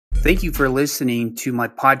Thank you for listening to my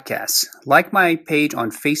podcast. Like my page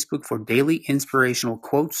on Facebook for daily inspirational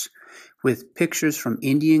quotes with pictures from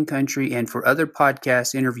Indian country and for other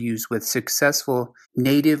podcast interviews with successful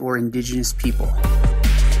Native or Indigenous people.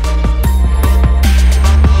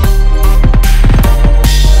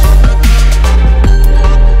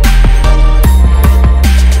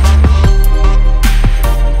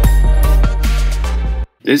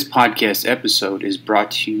 This podcast episode is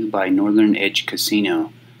brought to you by Northern Edge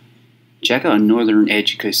Casino. Check out Northern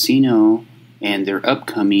Edge Casino and their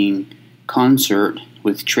upcoming concert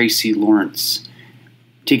with Tracy Lawrence.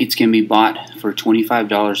 Tickets can be bought for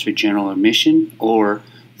 $25 for general admission or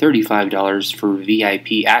 $35 for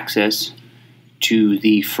VIP access to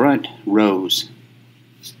the front rows.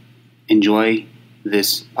 Enjoy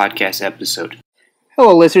this podcast episode.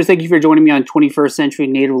 Hello, listeners. Thank you for joining me on 21st Century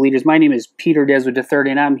Native Leaders. My name is Peter Deswood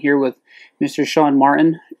III, and I'm here with Mr. Shaun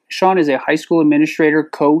Martin. Shaun is a high school administrator,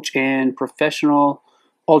 coach, and professional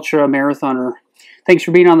ultra marathoner. Thanks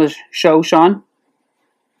for being on the show, Shaun.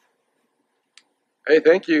 Hey,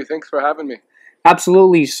 thank you. Thanks for having me.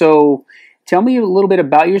 Absolutely. So tell me a little bit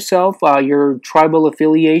about yourself, your tribal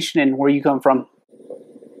affiliation, and where you come from.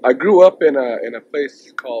 I grew up in a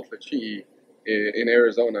place called Fachii in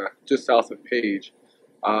Arizona, just south of Page.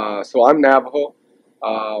 So I'm Navajo.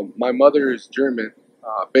 My mother is German. So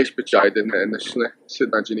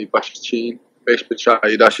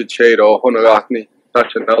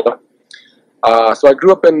I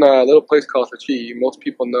grew up in a little place called Fachii. Most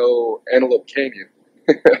people know Antelope Canyon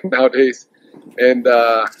nowadays. And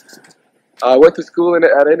I went to school at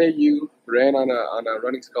NAU, ran on a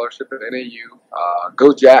running scholarship at NAU.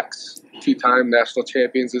 Go Jacks, 2-time national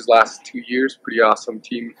champions his last 2 years. Pretty awesome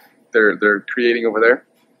team they're creating over there.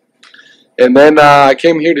 And then I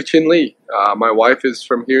came here to Chinle. My wife is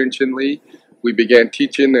from here in Chinle. We began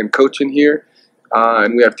teaching and coaching here,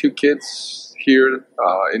 and we have 2 kids here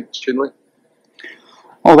in Chinle.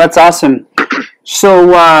 Oh, that's awesome.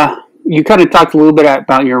 So you kind of talked a little bit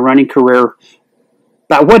about your running career.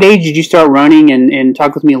 At what age did you start running, and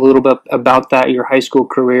talk with me a little bit about that, your high school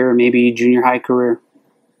career, maybe junior high career?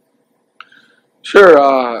 Sure.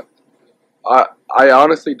 I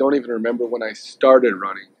honestly don't even remember when I started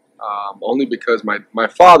running. Only because my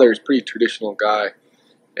father is a pretty traditional guy,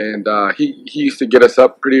 and he used to get us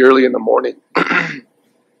up pretty early in the morning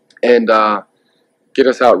and get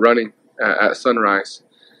us out running at sunrise.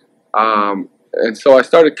 And so I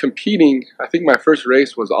started competing. I think my first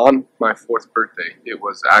race was on my 4th birthday. It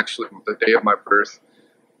was actually the day of my birth.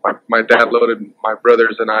 My dad loaded my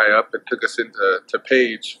brothers and I up and took us into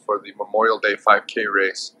Page for the Memorial Day 5K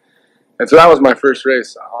race. And so that was my first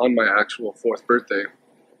race on my actual 4th birthday.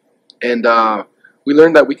 And we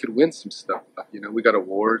learned that we could win some stuff. We got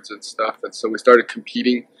awards and stuff. And so we started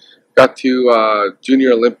competing. Got to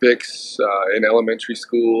Junior Olympics in elementary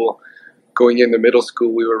school. Going into middle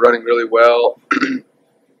school, we were running really well.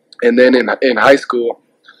 And then in high school,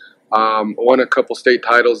 won a couple state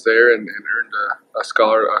titles there and earned a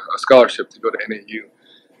scholarship to go to NAU.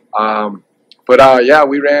 Yeah,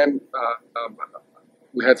 we ran.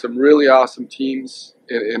 We had some really awesome teams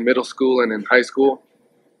in middle school and in high school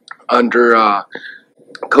under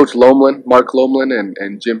Coach Lomlin, Mark Lomlin,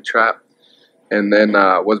 and Jim Trapp. And then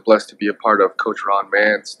was blessed to be a part of Coach Ron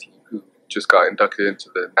Mann's team, who just got inducted into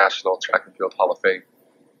the National Track and Field Hall of Fame.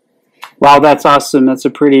 Wow, that's awesome. That's a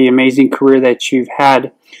pretty amazing career that you've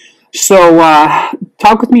had. So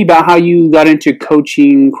talk with me about how you got into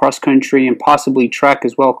coaching cross country and possibly track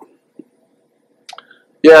as well.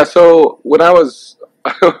 Yeah, so when I was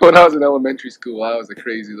in elementary school, I was a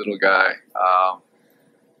crazy little guy.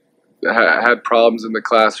 I had problems in the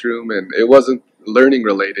classroom, and it wasn't learning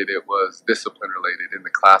related, it was discipline related in the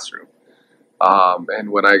classroom. And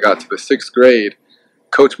when I got to the 6th grade,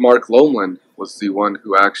 Coach Mark Lomlin was the one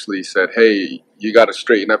who actually said, hey, you got to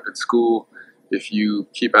straighten up in school. If you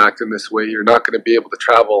keep acting this way, you're not going to be able to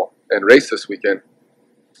travel and race this weekend.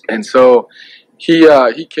 And so he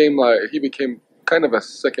became kind of a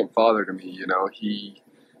second father to me. He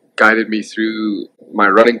guided me through my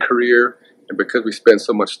running career. And because we spent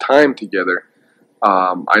so much time together,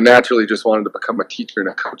 I naturally just wanted to become a teacher and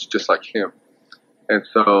a coach just like him. And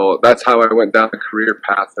so that's how I went down the career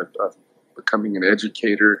path of becoming an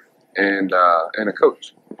educator and a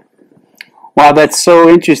coach. Wow, that's so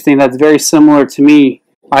interesting. That's very similar to me.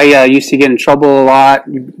 I used to get in trouble a lot,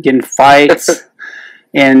 get in fights.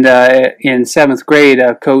 And in 7th grade,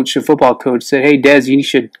 a football coach said, hey, Des, you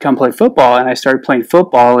should come play football. And I started playing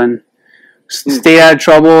football and stayed out of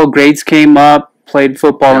trouble. Grades came up, played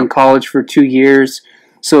football in college for 2 years.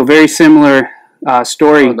 So very similar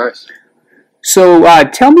story. Oh, nice. So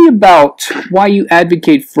tell me about why you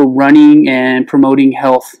advocate for running and promoting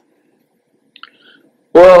health.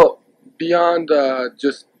 Well, beyond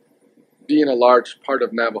just being a large part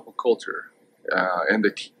of Navajo culture and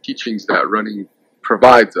the teachings that running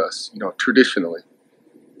provides us, traditionally,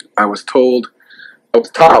 I was taught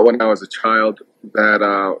when I was a child that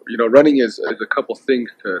running is a couple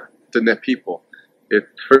things to net people. It's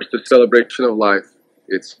first a celebration of life.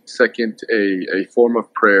 It's second a form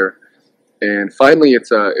of prayer, and finally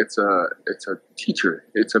it's a teacher.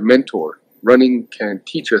 It's a mentor. Running can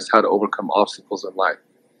teach us how to overcome obstacles in life.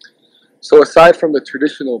 So aside from the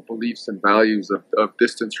traditional beliefs and values of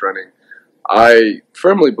distance running, I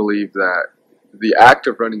firmly believe that the act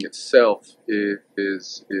of running itself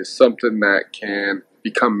is something that can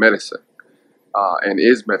become medicine and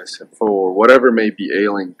is medicine for whatever may be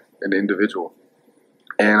ailing an individual.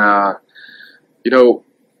 And,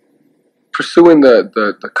 pursuing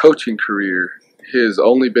the coaching career has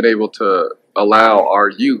only been able to allow our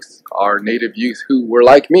youth, our native youth who were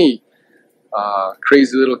like me,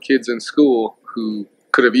 crazy little kids in school who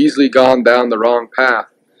could have easily gone down the wrong path.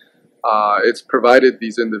 It's provided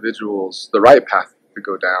these individuals the right path to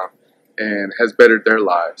go down and has bettered their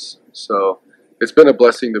lives. So it's been a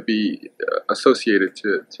blessing to be associated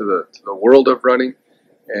to the world of running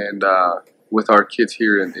and with our kids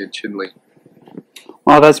here in Chinle.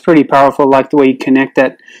 Well, that's pretty powerful. I like the way you connect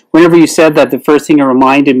that. Whenever you said that, the first thing it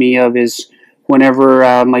reminded me of is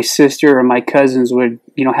whenever my sister or my cousins would,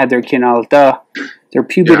 have their kinalta, their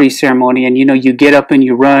puberty ceremony, and you get up and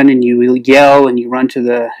you run and you yell and you run to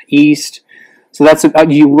the east. So that's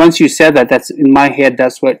you. Once you said that, that's in my head.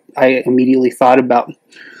 That's what I immediately thought about.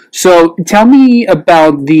 So tell me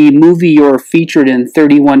about the movie you're featured in,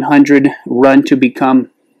 3100 Run to Become.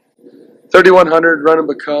 3100 Run and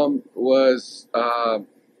Become was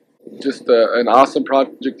just an awesome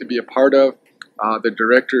project to be a part of. The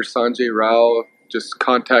director, Sanjay Rao, just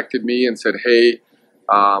contacted me and said, hey,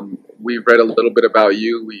 we've read a little bit about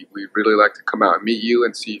you. We'd really like to come out and meet you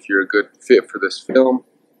and see if you're a good fit for this film.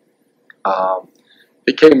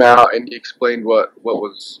 He came out and he explained what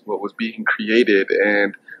was being created,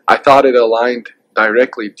 and I thought it aligned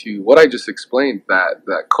directly to what I just explained,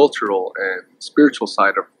 that cultural and spiritual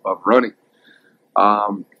side of running.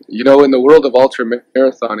 In the world of ultra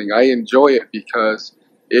marathoning, I enjoy it because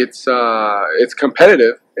it's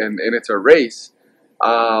competitive and it's a race.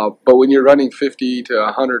 But when you're running 50 to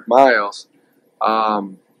 100 miles,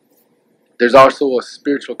 there's also a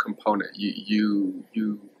spiritual component. You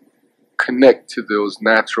connect to those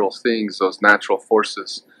natural things, those natural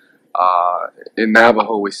forces. In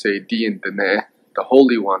Navajo, we say Dian Dene, the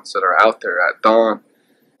holy ones that are out there at dawn.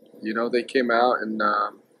 They came out and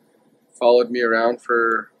followed me around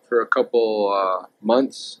for a couple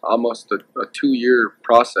months, almost a 2-year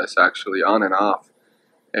process actually, on and off.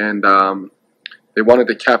 And they wanted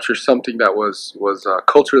to capture something that was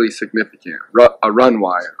culturally significant, a run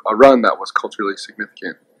that was culturally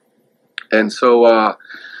significant. And so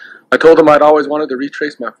I told them I'd always wanted to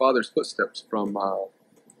retrace my father's footsteps from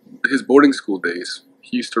his boarding school days.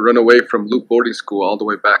 He used to run away from Loop Boarding School all the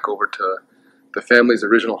way back over to the family's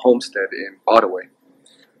original homestead in Ottaway.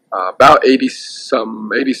 About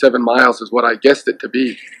 87 miles is what I guessed it to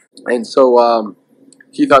be. And so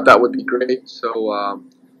he thought that would be great. So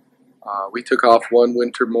we took off one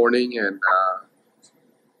winter morning and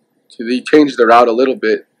he changed the route a little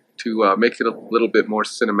bit to make it a little bit more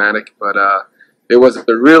cinematic. But it was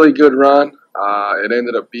a really good run. It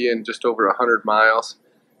ended up being just over 100 miles.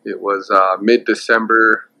 It was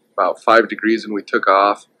mid-December, about 5 degrees when we took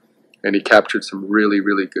off, and he captured some really,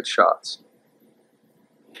 really good shots.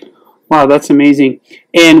 Wow, that's amazing.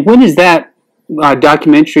 And when is that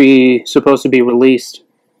documentary supposed to be released?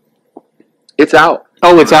 It's out.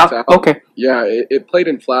 Oh, it's out? Okay. Yeah, it played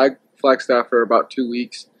in Flagstaff for about 2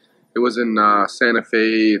 weeks. It was in Santa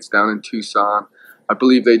Fe. It's down in Tucson. I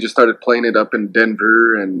believe they just started playing it up in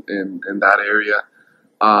Denver and that area.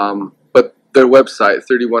 But their website,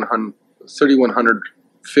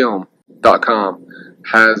 3100film.com,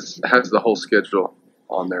 has the whole schedule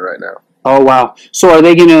on there right now. Oh, wow. So are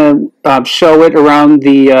they going to show it around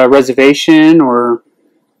the reservation or?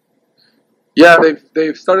 Yeah,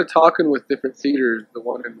 they've started talking with different theaters. The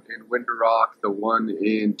one in Winter Rock, the one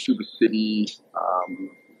in Tuba City,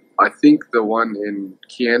 I think the one in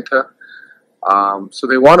Kienta. So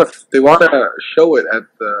they want to show it at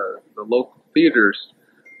the local theaters,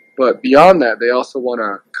 but beyond that, they also want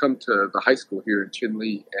to come to the high school here in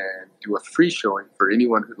Chinle and do a free showing for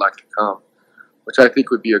anyone who'd like to come, which I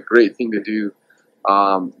think would be a great thing to do,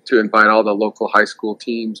 to invite all the local high school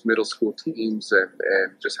teams, middle school teams, and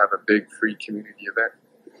just have a big free community event.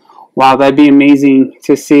 Wow, that'd be amazing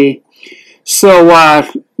to see. So,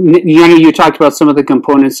 you talked about some of the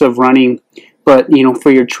components of running, but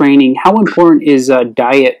for your training, how important is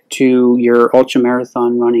diet to your ultra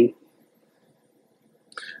marathon running?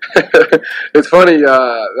 It's funny,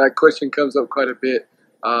 that question comes up quite a bit.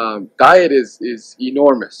 Diet is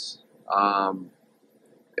enormous,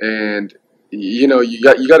 and you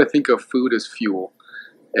got to think of food as fuel,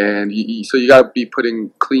 and so you got to be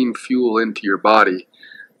putting clean fuel into your body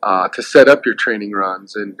to set up your training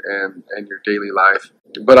runs and your daily life.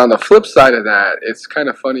 But on the flip side of that, it's kind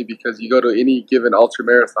of funny because you go to any given ultra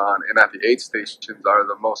marathon, and at the aid stations are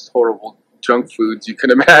the most horrible junk foods you can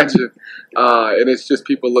imagine, and it's just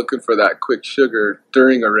people looking for that quick sugar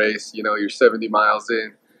during a race. You're 70 miles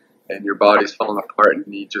in, and your body's falling apart and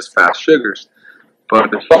you need just fast sugars.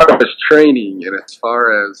 But as far as training and as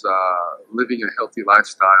far as living a healthy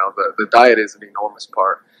lifestyle, the diet is an enormous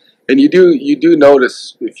part. And you do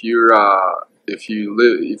notice if you're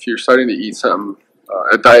starting to eat something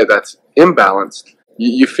a diet that's imbalanced,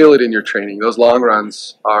 you feel it in your training. Those long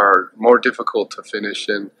runs are more difficult to finish,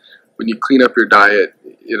 and when you clean up your diet,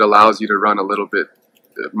 it allows you to run a little bit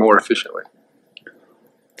more efficiently.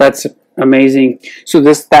 That's amazing. So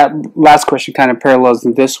that last question kind of parallels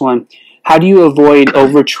to this one. How do you avoid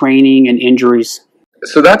overtraining and injuries?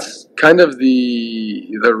 So that's kind of the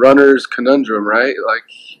runner's conundrum, right? Like,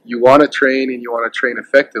 you want to train and you want to train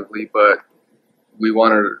effectively, but we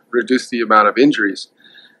want to reduce the amount of injuries.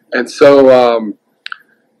 And so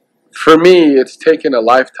for me, it's taken a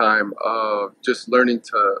lifetime of just learning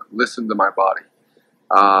to listen to my body.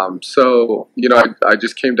 I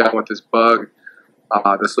just came down with this bug,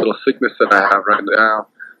 this little sickness that I have right now.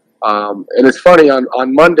 And it's funny,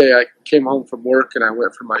 on Monday I came home from work and I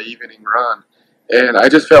went for my evening run, and I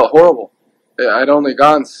just felt horrible. I'd only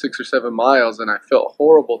gone 6 or 7 miles and I felt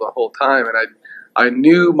horrible the whole time, and I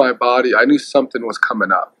knew my body, I knew something was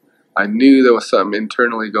coming up. I knew there was something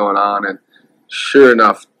internally going on, and sure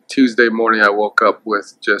enough, Tuesday morning I woke up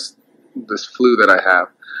with just this flu that I have.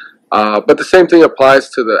 But the same thing applies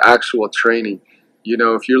to the actual training.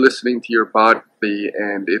 If you're listening to your body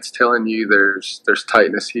and it's telling you there's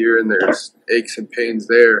tightness here and there's aches and pains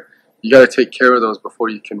there, you got to take care of those before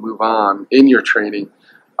you can move on in your training.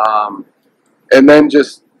 And then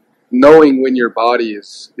just knowing when your body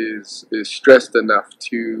is stressed enough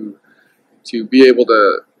to be able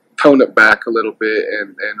to tone it back a little bit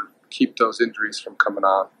and keep those injuries from coming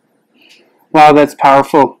on. Wow, that's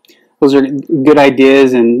powerful. Those are good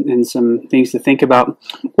ideas and some things to think about.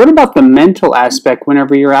 What about the mental aspect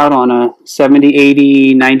whenever you're out on a 70,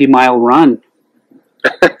 80, 90-mile run?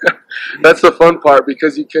 That's the fun part,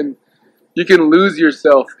 because you can lose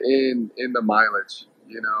yourself in the mileage.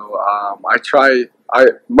 I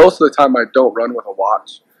most of the time I don't run with a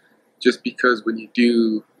watch, just because when you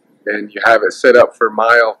do and you have it set up for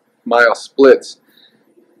mile splits,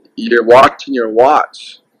 you're watching your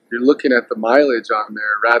watch. You're looking at the mileage on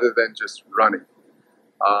there rather than just running,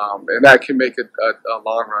 and that can make a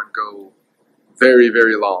long run go very,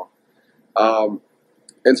 very long.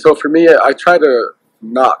 And so for me, I try to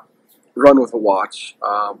not run with a watch.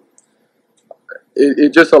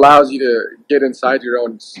 It just allows you to get inside your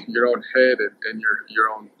own head and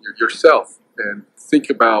yourself and think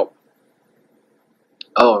about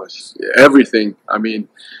everything. I mean,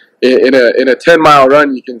 in a 10-mile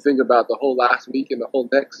run, you can think about the whole last week and the whole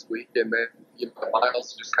next week, and then the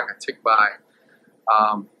miles just kind of tick by.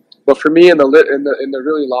 But for me, in the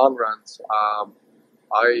really long runs,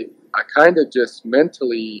 I kind of just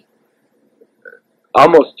mentally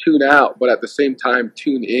almost tune out, but at the same time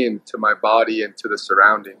tune in to my body and to the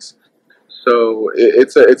surroundings. So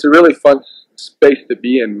it's a really fun space to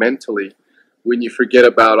be in mentally, when you forget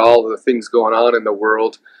about all of the things going on in the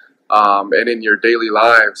world and in your daily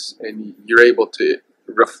lives, and you're able to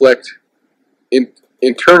reflect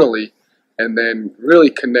internally and then really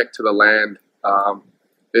connect to the land.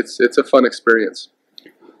 It's a fun experience.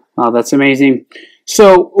 Oh, that's amazing.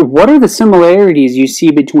 So, what are the similarities you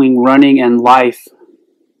see between running and life?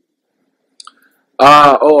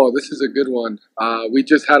 This is a good one. We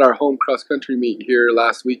just had our home cross country meet here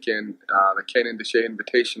last weekend, the Canyon de Chelly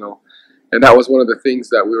Invitational, and that was one of the things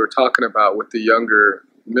that we were talking about with the younger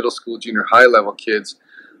middle school, junior high level kids.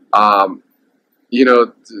 The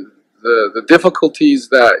difficulties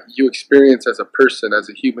that you experience as a person, as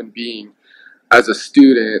a human being, as a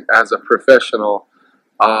student, as a professional,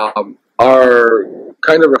 are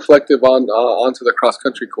kind of reflective onto the cross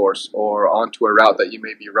country course or onto a route that you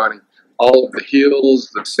may be running. All of the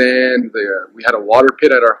hills, the sand, we had a water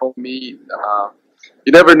pit at our home meet.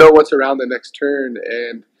 You never know what's around the next turn,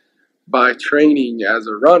 and by training as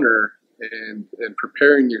a runner and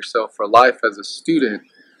preparing yourself for life as a student,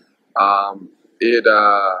 um, they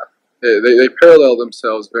parallel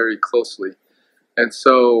themselves very closely. And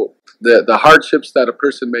so the hardships that a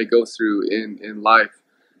person may go through in life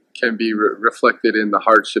can be reflected in the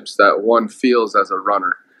hardships that one feels as a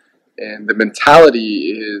runner. And the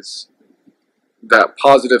mentality is that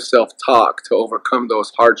positive self-talk to overcome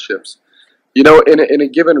those hardships. You know, in a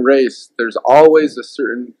given race, there's always a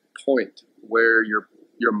certain point where your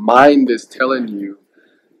mind is telling you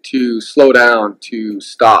to slow down, to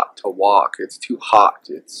stop, to walk. It's too hot.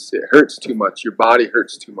 It hurts too much. Your body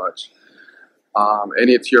hurts too much, and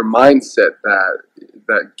it's your mindset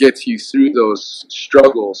that gets you through those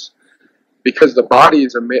struggles, because the body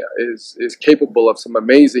is capable of some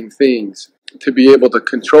amazing things. To be able to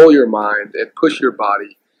control your mind and push your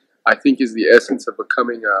body, I think, is the essence of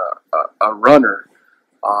becoming a runner.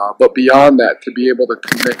 But beyond that, to be able to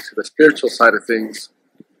connect to the spiritual side of things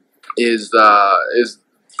is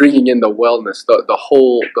bringing in the wellness, the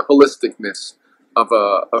holisticness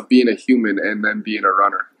of being a human and then being a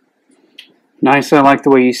runner. Nice. I like the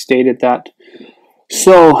way you stated that.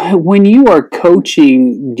 So, when you are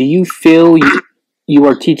coaching, do you feel you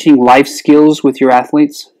are teaching life skills with your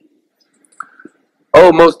athletes?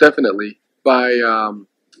 Oh, most definitely. By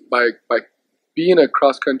being a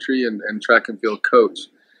cross country and track and field coach,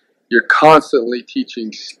 you're constantly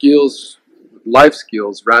teaching skills, life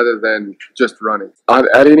skills, rather than just running.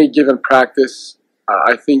 At any given practice,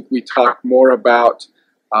 I think we talk more about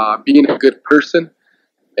being a good person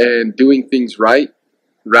and doing things right,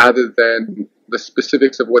 rather than the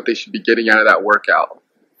specifics of what they should be getting out of that workout.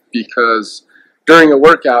 Because during a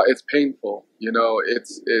workout, it's painful. You know, it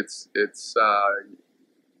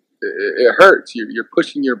hurts. You're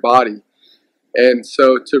pushing your body. And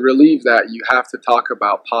so to relieve that, you have to talk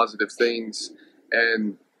about positive things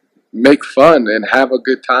and make fun and have a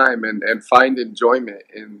good time and find enjoyment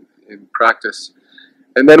in practice.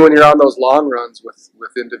 And then when you're on those long runs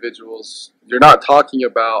with individuals, you're not talking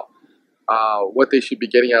about what they should be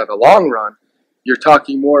getting out of the long run. You're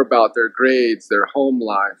talking more about their grades, their home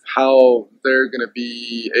life, how they're going to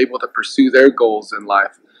be able to pursue their goals in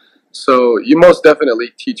life. So you most definitely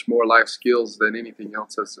teach more life skills than anything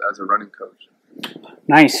else as a running coach.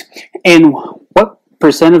 Nice. And what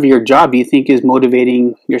percent of your job do you think is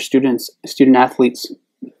motivating your student athletes?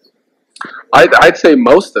 I'd say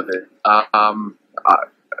most of it.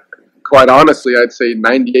 Quite honestly, I'd say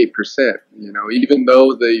 98%. You know, even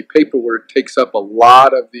though the paperwork takes up a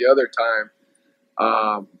lot of the other time,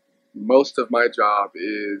 most of my job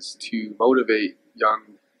is to motivate young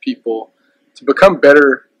people to become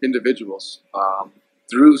better individuals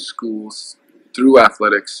through schools, through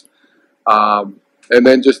athletics, and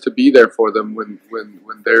then just to be there for them when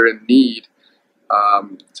they're in need,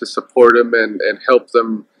 to support them and help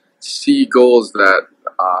them see goals that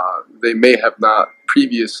they may have not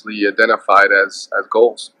previously identified as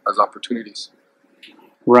goals, as opportunities.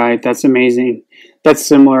 Right, that's amazing. That's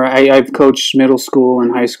similar. I've coached middle school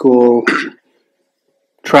and high school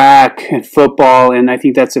track and football, and I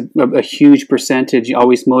think that's a huge percentage.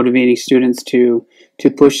 Always motivating students to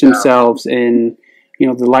push themselves, and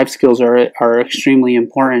the life skills are extremely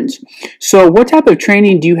important. So, what type of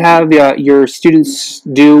training do you have your students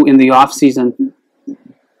do in the off season?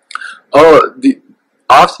 Oh, the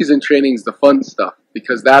off-season training is the fun stuff,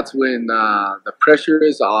 because that's when the pressure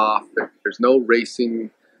is off. There's no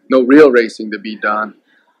racing, no real racing to be done,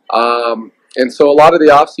 and so a lot of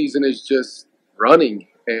the off-season is just running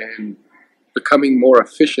and becoming more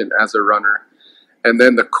efficient as a runner. And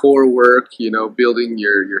then the core work, building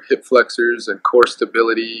your hip flexors and core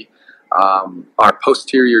stability, our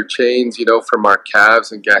posterior chains, from our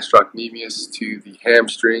calves and gastrocnemius to the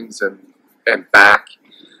hamstrings and back.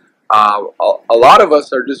 A lot of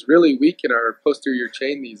us are just really weak in our posterior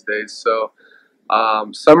chain these days. So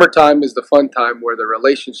summertime is the fun time where the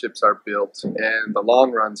relationships are built and the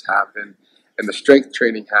long runs happen and the strength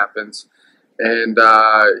training happens. And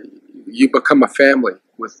you become a family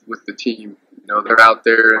with the team. They're out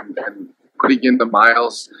there and putting in the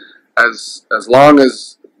miles. As long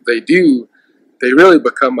as they do, they really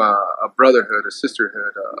become a brotherhood, a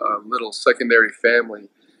sisterhood, a little secondary family.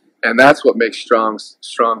 And that's what makes strong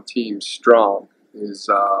teams strong, is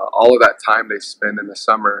all of that time they spend in the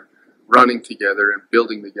summer running together and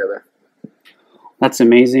building together. That's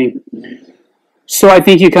amazing. So I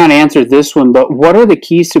think you kind of answered this one, but what are the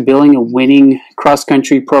keys to building a winning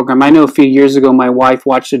cross-country program? I know a few years ago my wife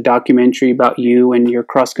watched a documentary about you and your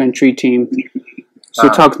cross-country team. So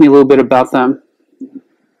talk to me a little bit about them.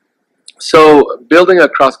 So building a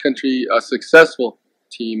successful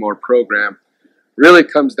team or program really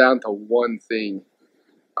comes down to one thing.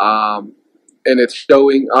 and it's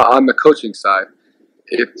showing on the coaching side.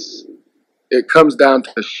 It comes down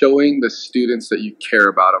to showing the students that you care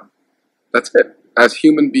about them. That's it. As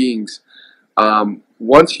human beings,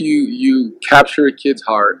 once you capture a kid's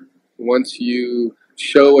heart, once you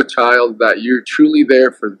show a child that you're truly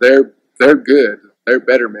there for their good, their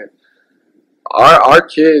betterment, our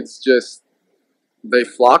kids just they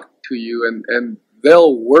flock to you, and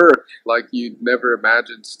they'll work like you'd never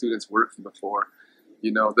imagined students working before.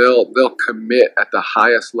 You know, they'll commit at the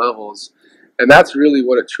highest levels, and that's really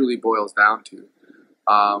what it truly boils down to.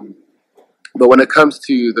 Um, but when it comes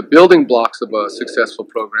to the building blocks of a successful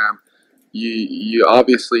program, you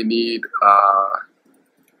obviously need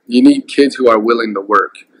kids who are willing to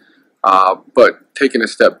work. But taking a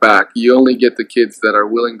step back, you only get the kids that are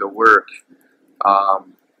willing to work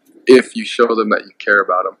if you show them that you care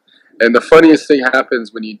about them. And the funniest thing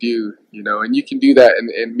happens when you do, and you can do that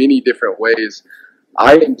in many different ways.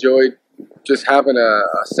 I enjoyed just having a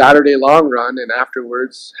Saturday long run and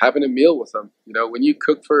afterwards having a meal with them. When you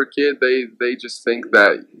cook for a kid, they just think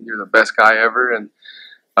that you're the best guy ever. And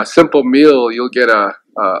a simple meal, you'll get a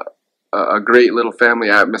great little family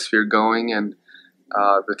atmosphere going, and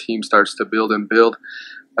the team starts to build and build.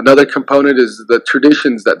 Another component is the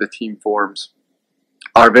traditions that the team forms.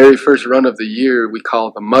 Our very first run of the year, we call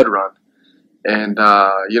it the mud run. And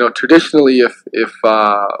traditionally, if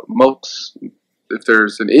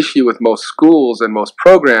there's an issue with most schools and most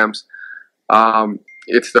programs,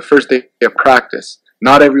 it's the first day of practice.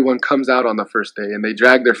 Not everyone comes out on the first day, and they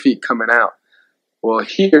drag their feet coming out. Well,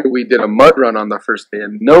 here we did a mud run on the first day,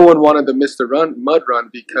 and no one wanted to miss the mud run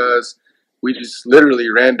because we just literally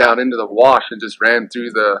ran down into the wash and just ran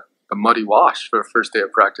through the muddy wash for the first day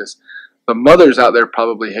of practice. The mothers out there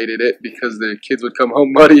probably hated it because the kids would come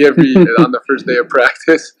home muddy on the first day of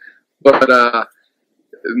practice. But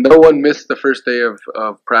no one missed the first day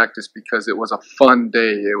of practice because it was a fun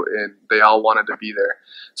day, and they all wanted to be there.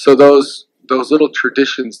 So those little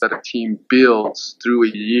traditions that a team builds through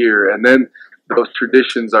a year, and then those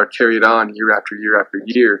traditions are carried on year after year after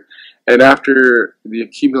year. And after the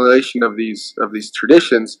accumulation of these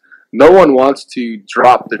traditions, no one wants to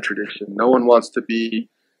drop the tradition. No one wants to be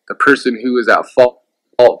the person who is at fault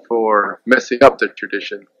for messing up the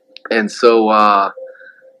tradition. And so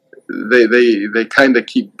they kind of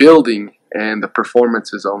keep building, and the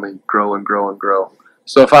performances only grow and grow and grow.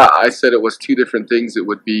 So if I said it was two different things, it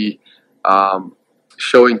would be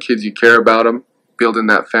showing kids you care about them, building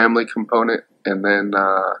that family component, and then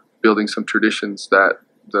building some traditions that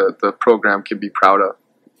the program can be proud of.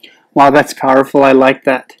 Wow, that's powerful. I like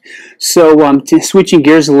that. So switching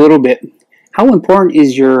gears a little bit, how important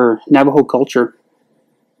is your Navajo culture?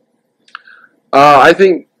 I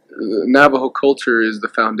think Navajo culture is the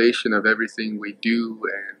foundation of everything we do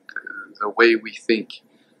and the way we think.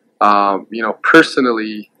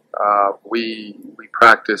 Personally, we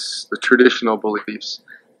practice the traditional beliefs,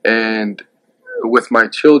 and with my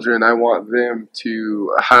children, I want them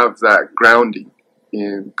to have that grounding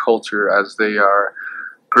in culture as they are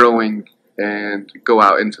growing and go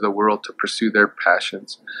out into the world to pursue their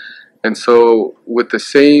passions. And so with the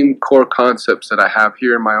same core concepts that I have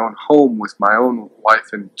here in my own home with my own wife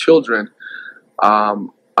and children,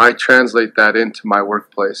 I translate that into my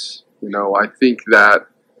workplace. I think that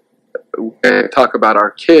when I talk about our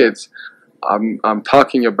kids, I'm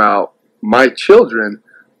talking about my children,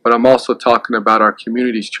 but I'm also talking about our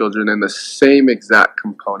community's children in the same exact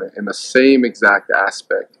component, in the same exact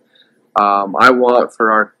aspect. I want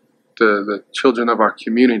for the children of our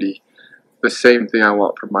community the same thing I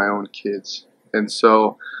want for my own kids. And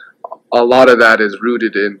so a lot of that is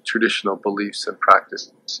rooted in traditional beliefs and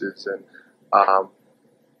practices, and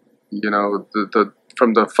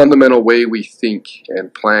from the fundamental way we think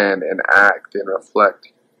and plan and act and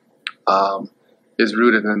reflect is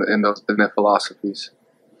rooted in the philosophies.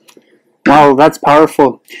 Wow, that's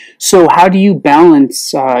powerful. So how do you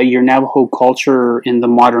balance your Navajo culture in the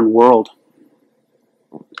modern world?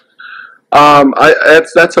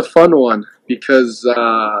 That's a fun one, because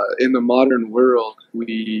in the modern world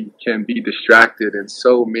we can be distracted in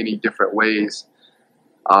so many different ways.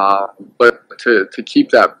 But to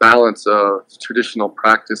keep that balance of traditional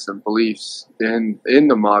practice and beliefs in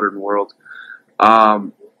the modern world,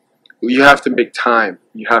 you have to make time.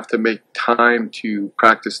 You have to make time to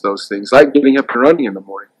practice those things, like getting up and running in the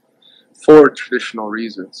morning, for traditional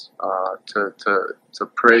reasons, to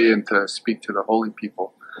pray and to speak to the holy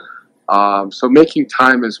people. So making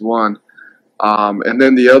time is one, and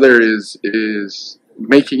then the other is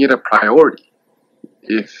making it a priority.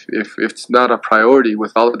 If it's not a priority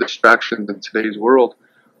with all the distractions in today's world,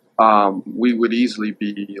 we would easily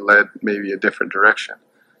be led maybe a different direction.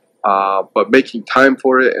 But making time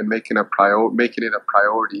for it and making it a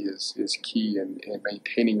priority is key in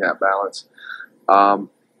maintaining that balance.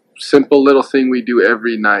 Simple little thing we do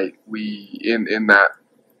every night. We in that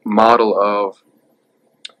model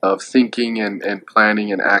of thinking and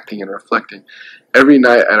planning and acting and reflecting. Every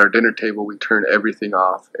night at our dinner table, we turn everything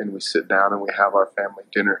off and we sit down and we have our family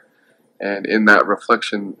dinner. And in that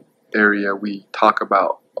reflection area, we talk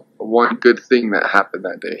about one good thing that happened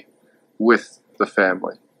that day with the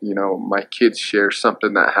family. You know, my kids share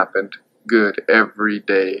something that happened good every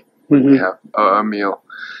day when we have a meal.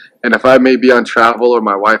 And if I may be on travel or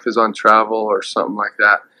my wife is on travel or something like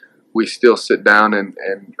that, we still sit down and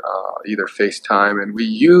either FaceTime. And we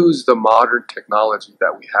use the modern technology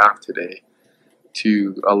that we have today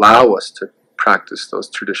to allow us to practice those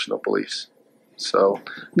traditional beliefs. So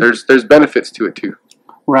there's benefits to it too.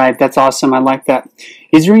 Right, that's awesome. I like that.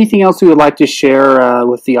 Is there anything else you would like to share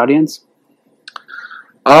with the audience?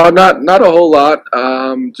 Not a whole lot.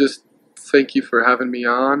 Just thank you for having me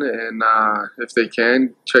on, and if they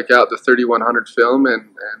can, check out the 3100 film and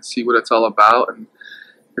see what it's all about. And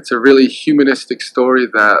it's a really humanistic story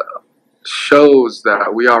that shows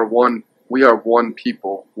that we are one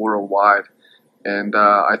people worldwide, and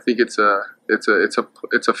I think it's a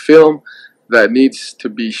film that needs to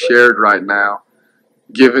be shared right now,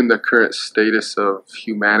 given the current status of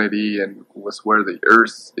humanity and with where the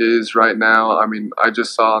earth is right now. I mean, I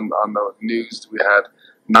just saw on the news we had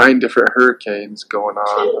 9 different hurricanes going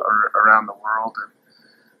on around the world. And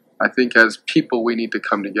I think as people, we need to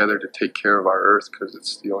come together to take care of our earth because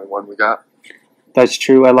it's the only one we got. That's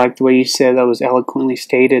true. I like the way you said that. Was eloquently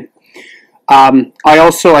stated. I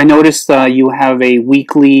noticed you have a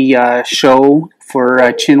weekly show for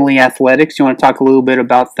Chinley Athletics. You want to talk a little bit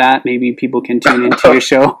about that? Maybe people can tune into your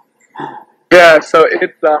show. Yeah, so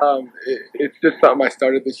it's just something I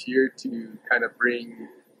started this year to kind of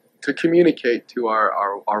communicate to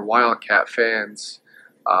our Wildcat fans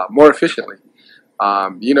more efficiently.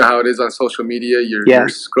 You know how it is on social media. You're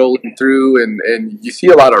scrolling through and you see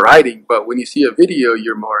a lot of writing, but when you see a video,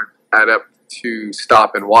 you're more adept to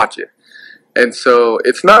stop and watch it. And so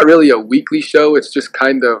it's not really a weekly show. It's just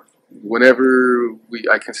kind of whenever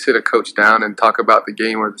I can sit a coach down and talk about the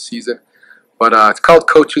game or the season. But it's called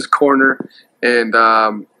Coach's Corner, and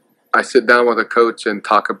I sit down with a coach and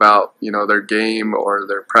talk about, you know, their game or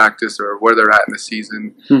their practice or where they're at in the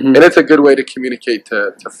season. And it's a good way to communicate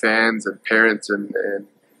to fans and parents and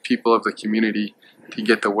people of the community to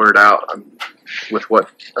get the word out with what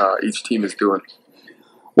each team is doing.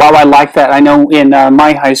 Wow, I like that. I know in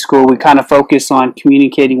my high school we kind of focus on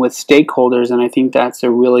communicating with stakeholders, and I think that's a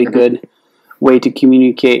really good way to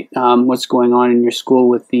communicate what's going on in your school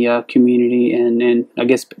with the community and I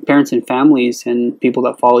guess parents and families and people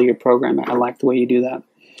that follow your program. I like the way you do that.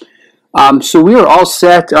 So we are all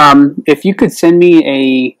set. If you could send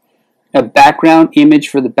me a background image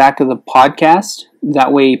for the back of the podcast,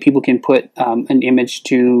 that way people can put an image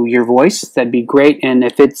to your voice. That'd be great. And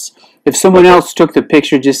if someone else took the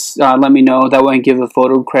picture, just let me know. That way I can give the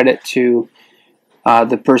photo credit to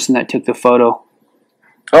the person that took the photo.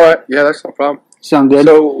 All right. Yeah, that's no problem. Sound good?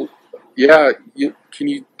 So, yeah, can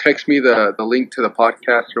you text me the link to the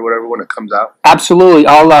podcast or whatever when it comes out? Absolutely.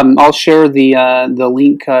 I'll share the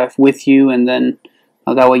link with you, and then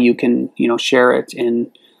that way you can share it.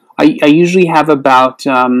 And I usually have about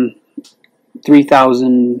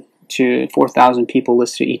 3,000 to 4,000 people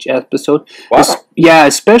listen to each episode. Wow. Yeah,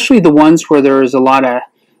 especially the ones where there is a lot of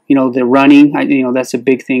the running. That's a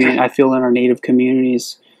big thing. I feel in our native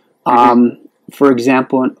communities. For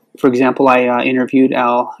example, I interviewed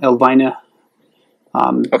Elvina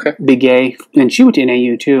Big A, and she went to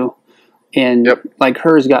NAU too. And like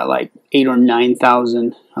hers got like 8,000 or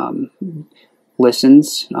 9,000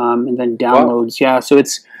 listens and then downloads. Wow. Yeah, so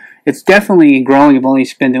it's definitely growing. I've only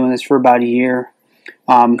been doing this for about a year,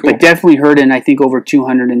 cool. But definitely heard in I think over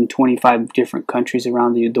 225 different countries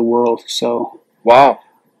around the world. So wow.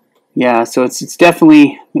 Yeah, so it's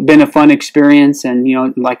definitely been a fun experience, and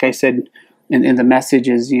like I said. And the message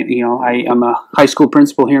is, I'm a high school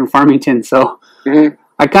principal here in Farmington, so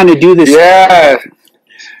I kind of do this. Yeah.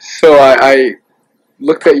 So I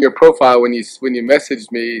looked at your profile when you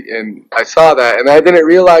messaged me, and I saw that, and I didn't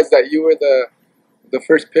realize that you were the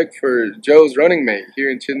first pick for Joe's running mate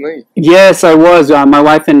here in Chinley. Yes, I was. My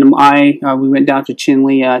wife and I we went down to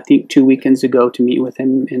Chinley I think 2 weekends ago to meet with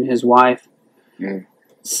him and his wife.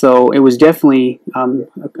 So it was definitely an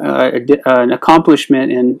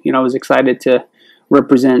accomplishment, and I was excited to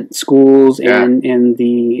represent schools and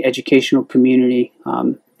the educational community.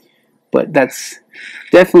 But that's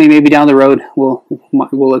definitely maybe down the road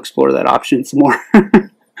we'll explore that option some more.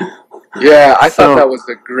 Yeah, I thought that So, was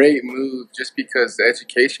a great move just because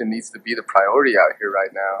education needs to be the priority out here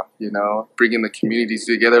right now. Bringing the communities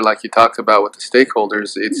together like you talked about with the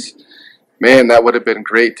stakeholders. Man, that would have been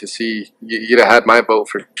great to see. You'd have had my vote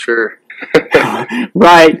for sure.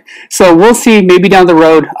 right. So we'll see maybe down the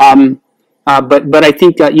road. But I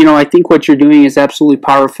think I think what you're doing is absolutely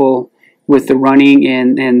powerful with the running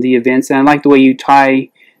and the events. And I like the way you tie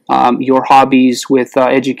your hobbies with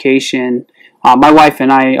education. My wife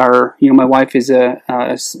and I are, my wife is a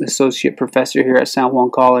associate professor here at San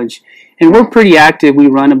Juan College, and we're pretty active. We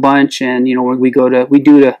run a bunch, and we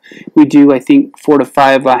do I think 4 to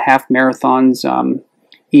 5 half marathons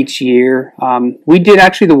each year. We did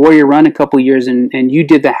actually the Warrior Run a couple years, and you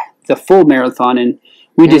did the full marathon, and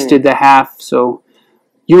we just did the half. So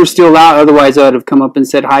you were still out. Otherwise, I would have come up and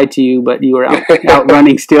said hi to you, but you were out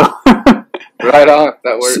running still. Right on.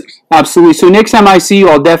 That works. Absolutely. So next time I see you,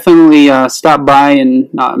 I'll definitely stop by and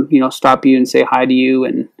stop you and say hi to you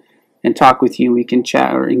and talk with you. We can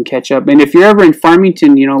chat and catch up. And if you're ever in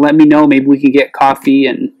Farmington, let me know. Maybe we can get coffee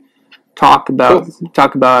and talk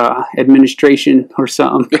about administration or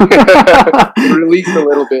something. Release a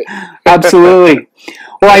little bit. Absolutely.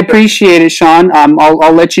 Well, I appreciate it, Shaun.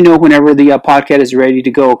 I'll let you know whenever the podcast is ready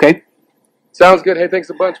to go. Okay. Sounds good. Hey,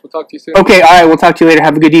 thanks a bunch. We'll talk to you soon. Okay. All right. We'll talk to you later.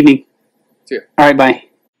 Have a good evening. See ya. All right. Bye.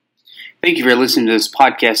 Thank you for listening to this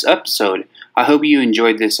podcast episode. I hope you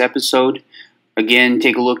enjoyed this episode. Again,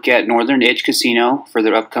 take a look at Northern Edge Casino for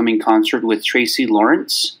their upcoming concert with Tracy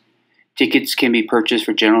Lawrence. Tickets can be purchased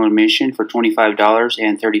for general admission for $25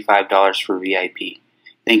 and $35 for VIP.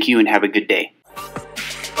 Thank you and have a good day.